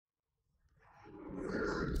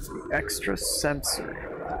Extrasensory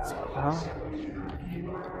lab, huh?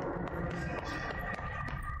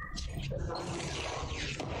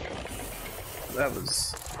 That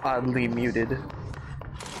was oddly muted.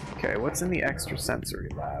 Okay, what's in the extrasensory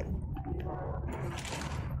lab?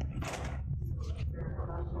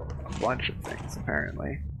 A bunch of things,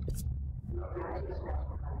 apparently.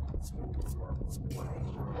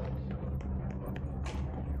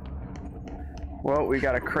 Well, we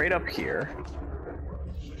got a crate up here.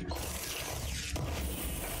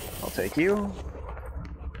 I'll take you.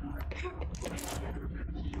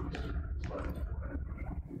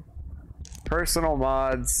 Personal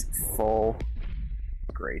mods full.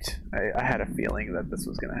 Great. I had a feeling that this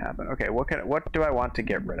was going to happen. Okay, what do I want to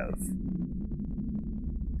get rid of?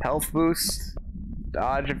 Health boost,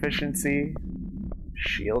 dodge efficiency,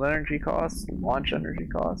 shield energy cost, launch energy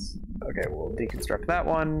cost. Okay, we'll deconstruct that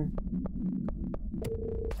one.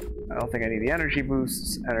 I don't think I need the energy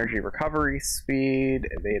boosts, energy recovery speed,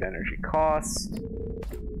 evade energy cost.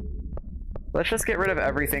 Let's just get rid of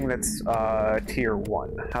everything that's tier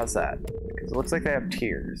 1. How's that? Because it looks like they have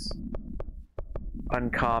tiers.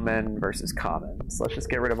 Uncommon versus common. So let's just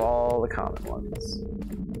get rid of all the common ones.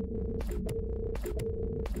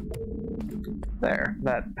 There.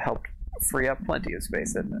 That helped free up plenty of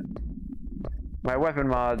space, didn't it? My weapon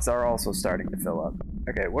mods are also starting to fill up.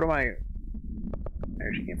 Okay, what am I...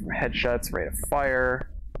 Energy gain from headshots, rate of fire.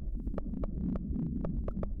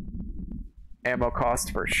 Ammo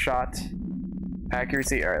cost per shot.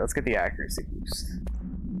 Accuracy, alright, let's get the accuracy boost.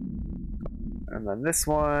 And then this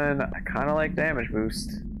one, I kind of like damage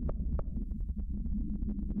boost.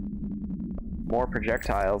 More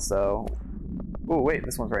projectiles, though. Ooh, wait,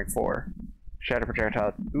 this one's rank 4. Shatter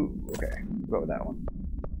projectile, ooh, okay, we'll go with that one.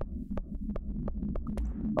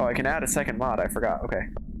 Oh, I can add a second mod, I forgot, okay.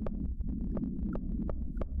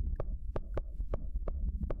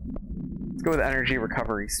 Let's go with energy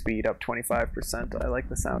recovery speed up 25%. I like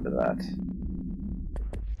the sound of that.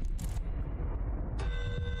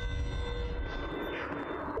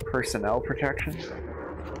 Personnel protection.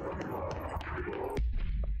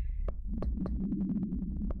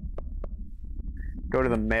 Go to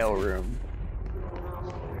the mailroom.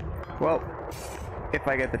 Well, if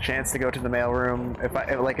I get the chance to go to the mailroom, if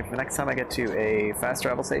the next time I get to a fast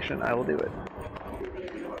travel station, I will do it.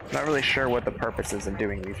 I'm not really sure what the purpose is of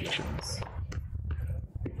doing these missions.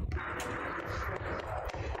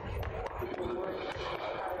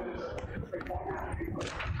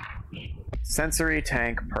 Sensory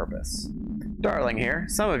tank purpose. Darling here,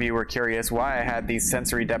 some of you were curious why I had these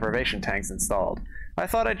sensory deprivation tanks installed. I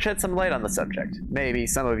thought I'd shed some light on the subject. Maybe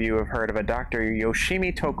some of you have heard of a Dr.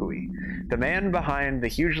 Yoshimi Tokui, the man behind the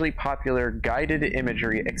hugely popular guided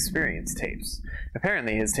imagery experience tapes.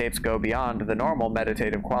 Apparently his tapes go beyond the normal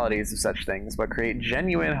meditative qualities of such things, but create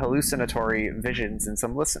genuine hallucinatory visions in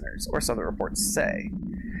some listeners, or so the reports say.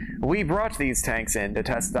 We brought these tanks in to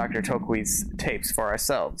test Dr. Tokui's tapes for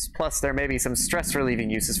ourselves, plus there may be some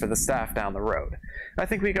stress-relieving uses for the staff down the road. I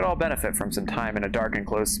think we could all benefit from some time in a dark and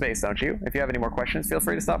closed space, don't you? If you have any more questions, feel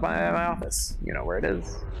free to stop by my office. You know where it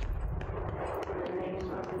is.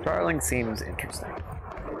 Darling seems interesting.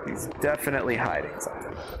 He's definitely hiding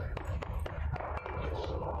something.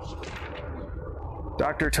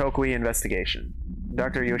 Dr. Tokui investigation.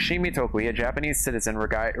 Dr. Yoshimi Tokui, a Japanese citizen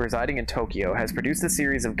residing in Tokyo, has produced a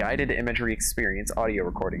series of guided imagery experience audio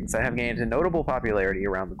recordings that have gained a notable popularity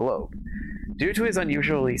around the globe. Due to his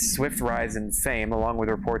unusually swift rise in fame, along with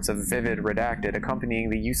reports of vivid redacted accompanying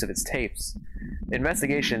the use of his tapes,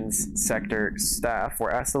 investigations sector staff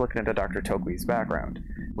were asked to look into Dr. Tokui's background.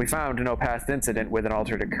 We found no past incident with an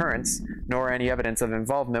altered occurrence, nor any evidence of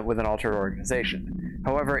involvement with an altered organization.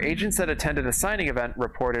 However, agents that attended a signing event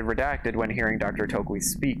reported redacted when hearing Dr. Tokui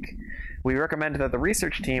speak. We recommend that the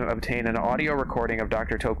research team obtain an audio recording of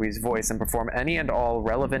Dr. Tokui's voice and perform any and all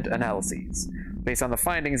relevant analyses. Based on the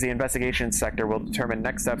findings, the investigation sector will determine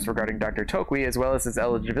next steps regarding Dr. Tokui as well as his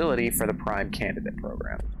eligibility for the Prime Candidate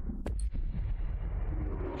Program.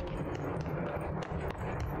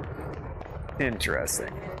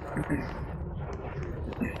 Interesting.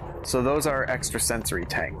 So those are extrasensory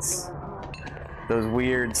tanks. Those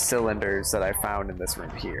weird cylinders that I found in this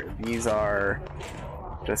room here. These are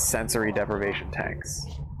just sensory deprivation tanks.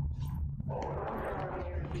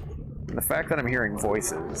 And the fact that I'm hearing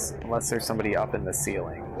voices, unless there's somebody up in the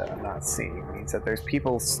ceiling that I'm not seeing, means that there's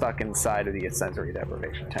people stuck inside of the sensory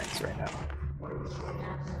deprivation tanks right now.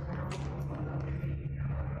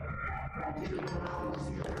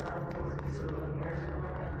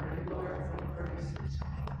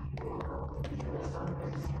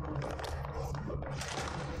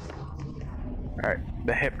 Alright,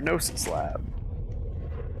 the hypnosis lab.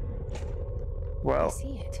 Well, I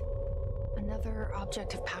see it. Another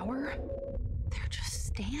object of power? They're just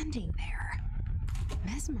standing there,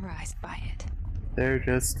 mesmerized by it. They're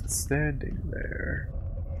just standing there.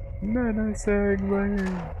 Menacingly.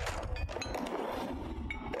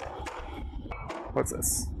 What's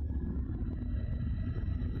this?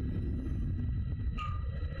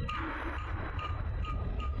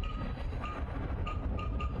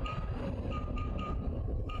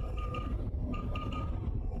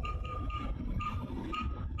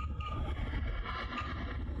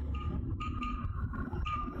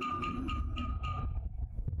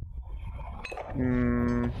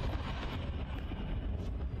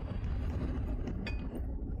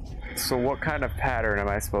 So what kind of pattern am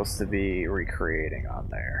I supposed to be recreating on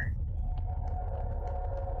there?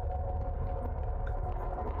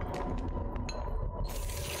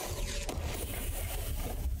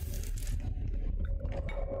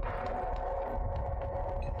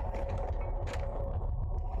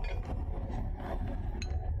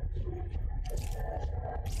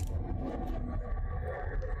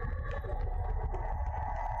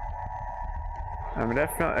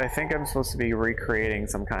 I think I'm supposed to be recreating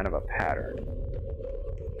some kind of a pattern.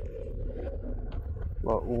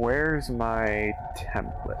 Well, where's my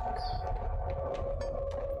template?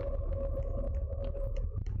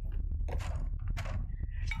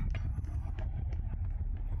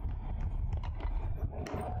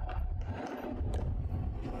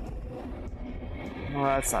 Well,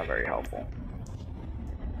 that's not very helpful.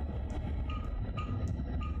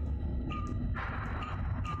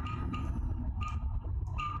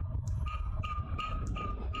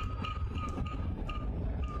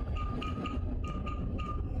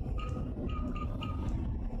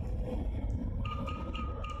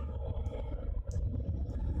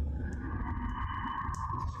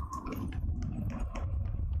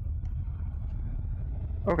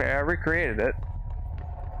 Okay, I recreated it.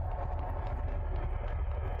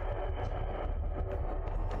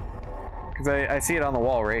 Because I see it on the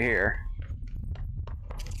wall right here.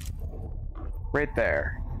 Right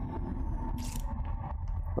there.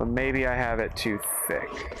 But maybe I have it too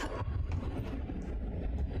thick.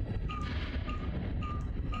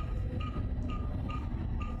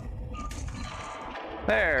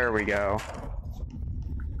 There we go.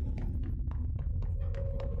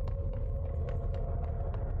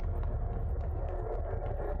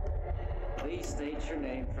 Please state your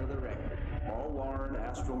name for the record. Paul Warren,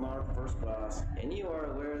 Astral Mark, First Class, and you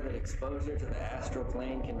are aware that exposure to the Astral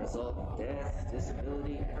Plane can result in death,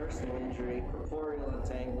 disability, personal injury, corporeal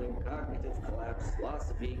entangling, cognitive collapse, loss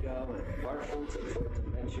of ego, and partial to full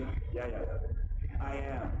dementia? Yeah. I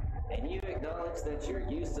am. And you acknowledge that your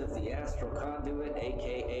use of the astral conduit,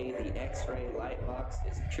 aka the X-ray light box,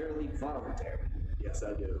 is purely voluntary? Yes,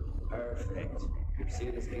 I do. Perfect. Your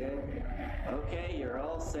suit is good? Okay, you're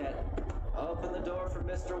all set. Open the door for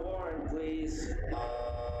Mr. Warren, please.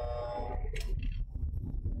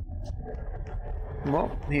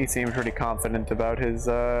 Well, he seemed pretty confident about his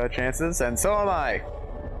chances, and so am I.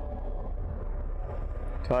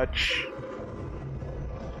 Touch.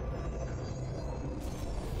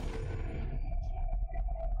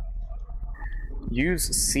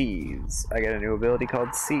 Use Seize. I get a new ability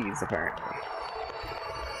called Seize, apparently.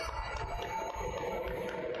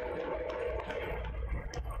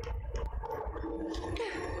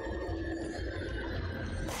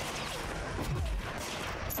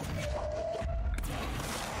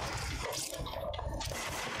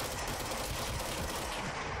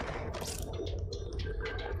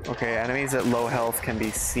 Okay, enemies at low health can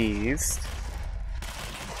be seized.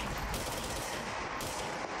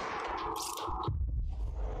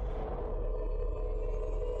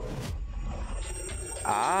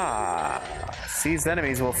 Ah, seized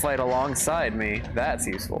enemies will fight alongside me. That's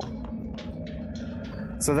useful.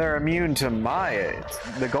 So they're immune to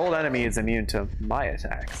the gold enemy is immune to my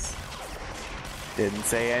attacks. Didn't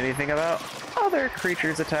say anything about other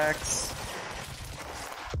creatures' attacks.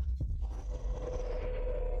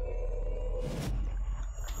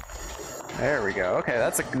 There we go. Okay,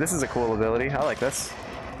 this is a cool ability. I like this.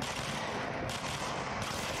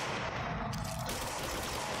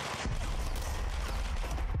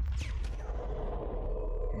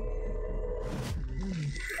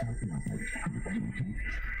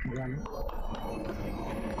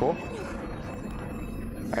 Cool.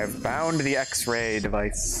 I have found the X-ray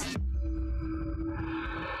device.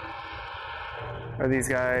 Are these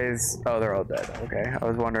guys... Oh, they're all dead. Okay. I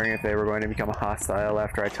was wondering if they were going to become hostile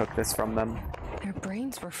after I took this from them. Their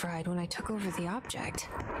brains were fried when I took over the object.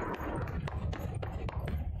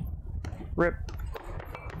 RIP.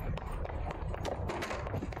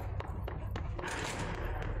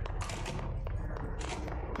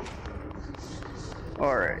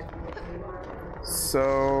 Alright.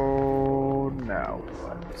 So now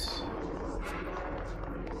what?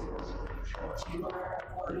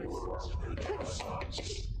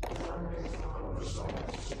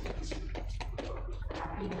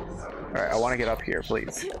 Alright, I want to get up here,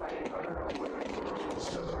 please.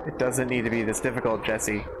 It doesn't need to be this difficult,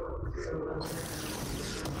 Jesse.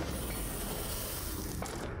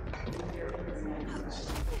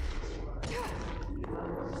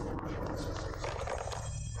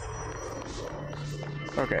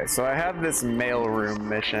 Okay, so I have this mailroom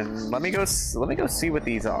mission. Let me go see what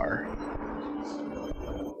these are.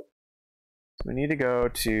 So we need to go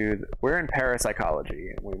to. We're in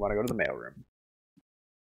parapsychology, and we want to go to the mailroom.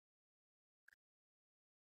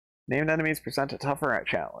 Named enemies present a tougher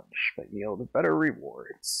challenge, but yield better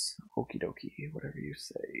rewards. Okie dokie, whatever you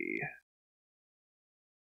say.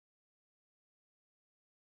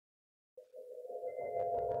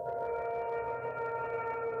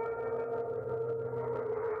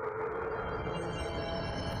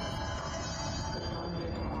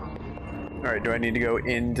 Alright, do I need to go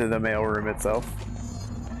into the mailroom itself?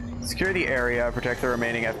 Secure the area, protect the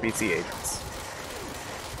remaining FBC agents.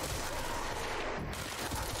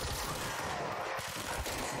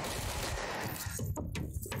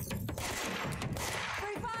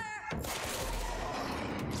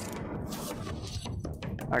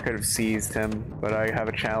 I could have seized him, but I have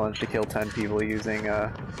a challenge to kill 10 people using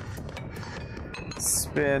a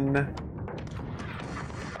spin.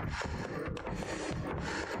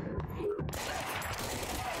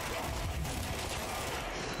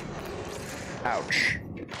 Ouch.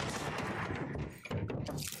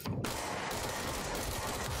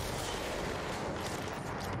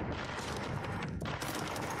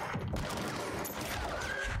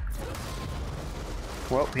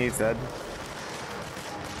 Well, he's dead.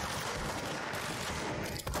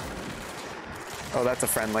 Oh, that's a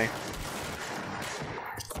friendly.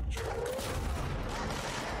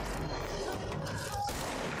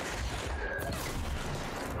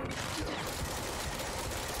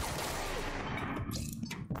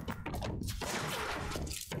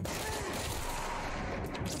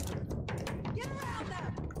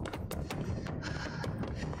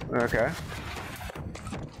 Okay.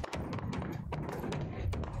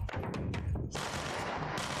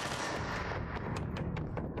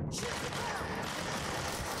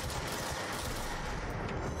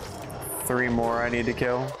 Three more I need to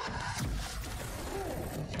kill.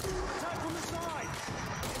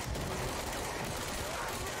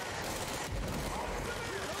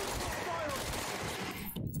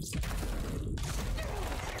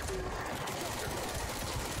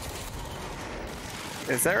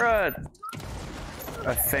 Is there a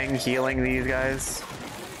thing healing these guys?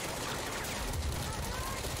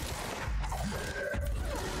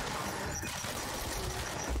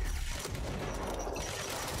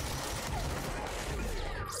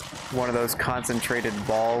 One of those concentrated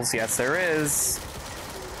balls. Yes, there is.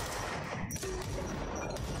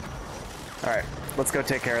 Alright, let's go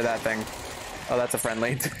take care of that thing. Oh, that's a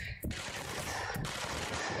friendly.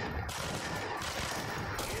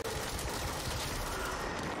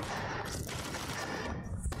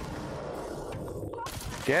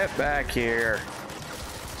 Get back here.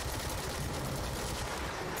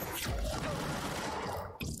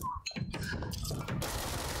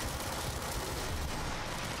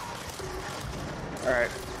 All right.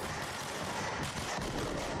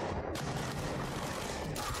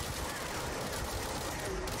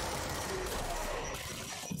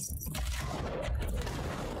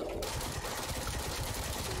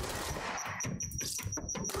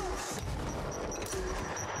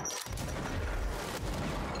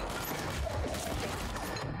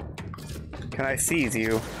 Can I seize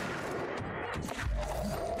you?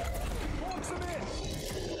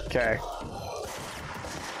 Okay.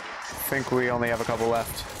 I think we only have a couple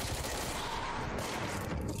left.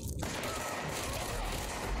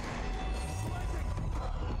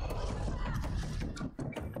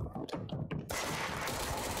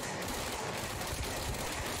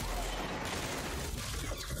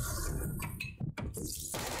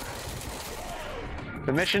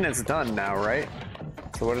 The mission is done now, right?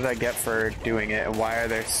 So what did I get for doing it, and why are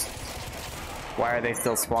they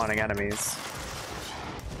still spawning enemies?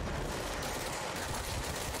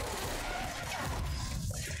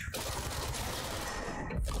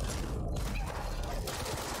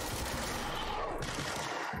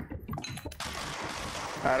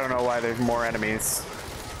 I don't know why there's more enemies.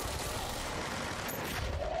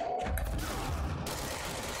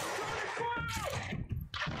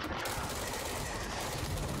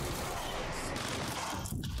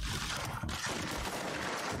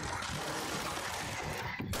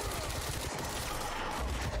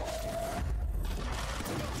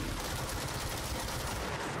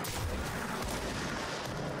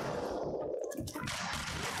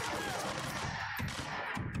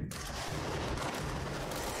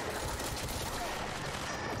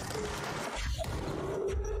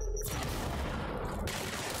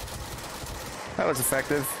 That was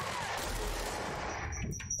effective.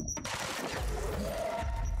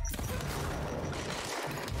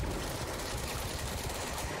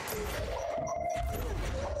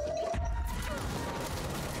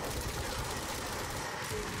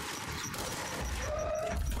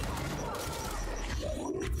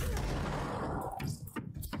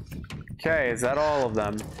 Okay, is that all of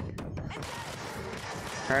them?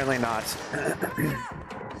 Apparently not.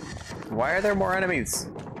 Why are there more enemies?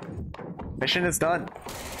 Mission is done.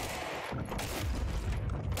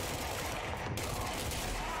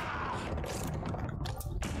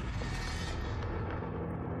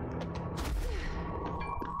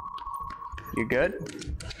 You good?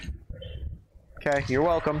 Okay, you're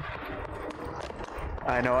welcome.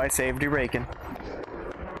 I know I saved you bacon.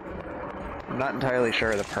 I'm not entirely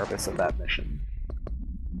sure of the purpose of that mission.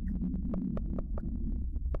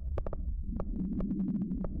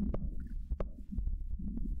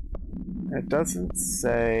 It doesn't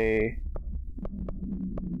say...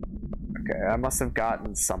 Okay, I must have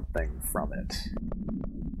gotten something from it.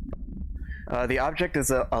 The object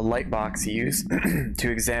is a light box used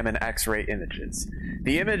to examine X-ray images.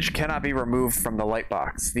 The image cannot be removed from the light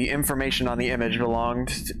box. The information on the image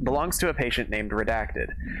belongs to a patient named Redacted.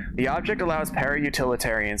 The object allows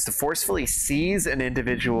para-utilitarians to forcefully seize an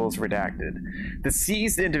individual's redacted. The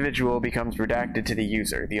seized individual becomes redacted to the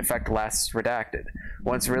user. The effect lasts redacted.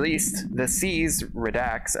 Once released, the seized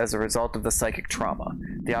redacts as a result of the psychic trauma.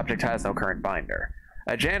 The object has no current binder.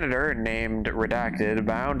 A janitor named Redacted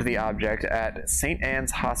bound the object at St. Anne's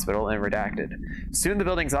Hospital in Redacted. Soon the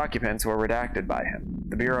building's occupants were redacted by him.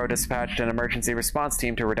 The Bureau dispatched an emergency response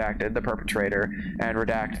team to Redacted, the perpetrator, and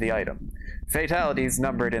redact the item. Fatalities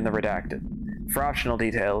numbered in the Redacted. For optional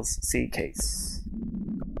details, see case.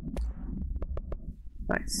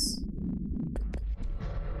 Nice.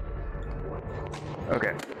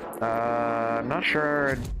 Okay. I'm not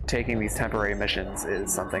sure taking these temporary missions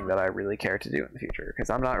is something that I really care to do in the future,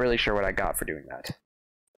 because I'm not really sure what I got for doing that.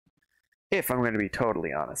 If I'm going to be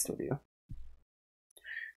totally honest with you.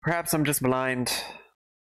 Perhaps I'm just blind.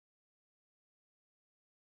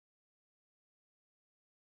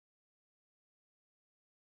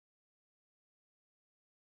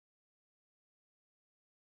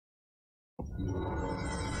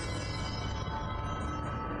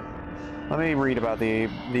 Let me read about the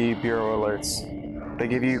Bureau alerts. They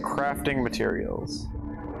give you crafting materials.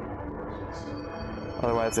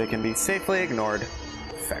 Otherwise they can be safely ignored.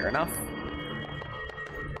 Fair enough.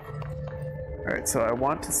 Alright, so I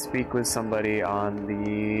want to speak with somebody on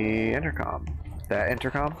the intercom. That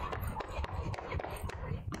intercom?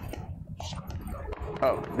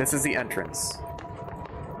 Oh, this is the entrance.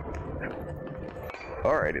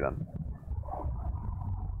 Alrighty then.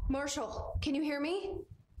 Marshall, can you hear me?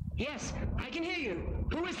 Yes, I can hear you.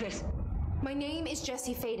 Who is this? My name is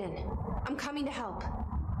Jesse Faden. I'm coming to help.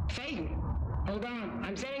 Faden? Hold on.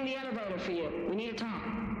 I'm setting the elevator for you. We need to talk.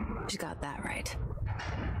 You got that right.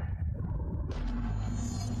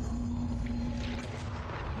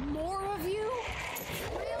 More of you?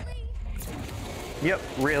 Really? Yep,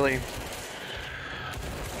 really.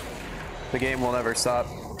 The game will never stop.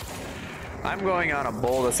 I'm going on a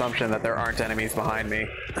bold assumption that there aren't enemies behind me.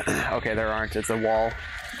 Okay, there aren't. It's a wall.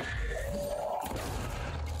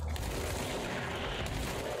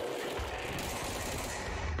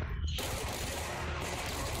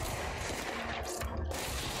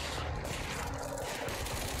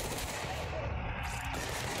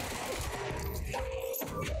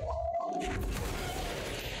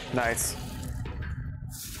 Nice.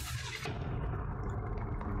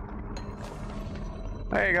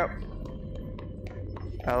 There you go.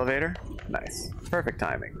 Elevator. Nice. Perfect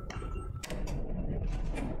timing.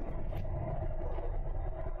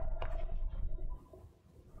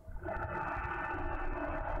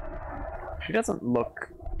 She doesn't look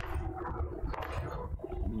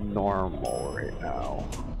normal right now.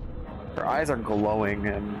 Her eyes are glowing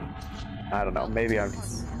and I don't know, maybe I'm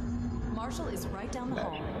just... Marshall is right down the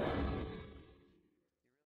hall.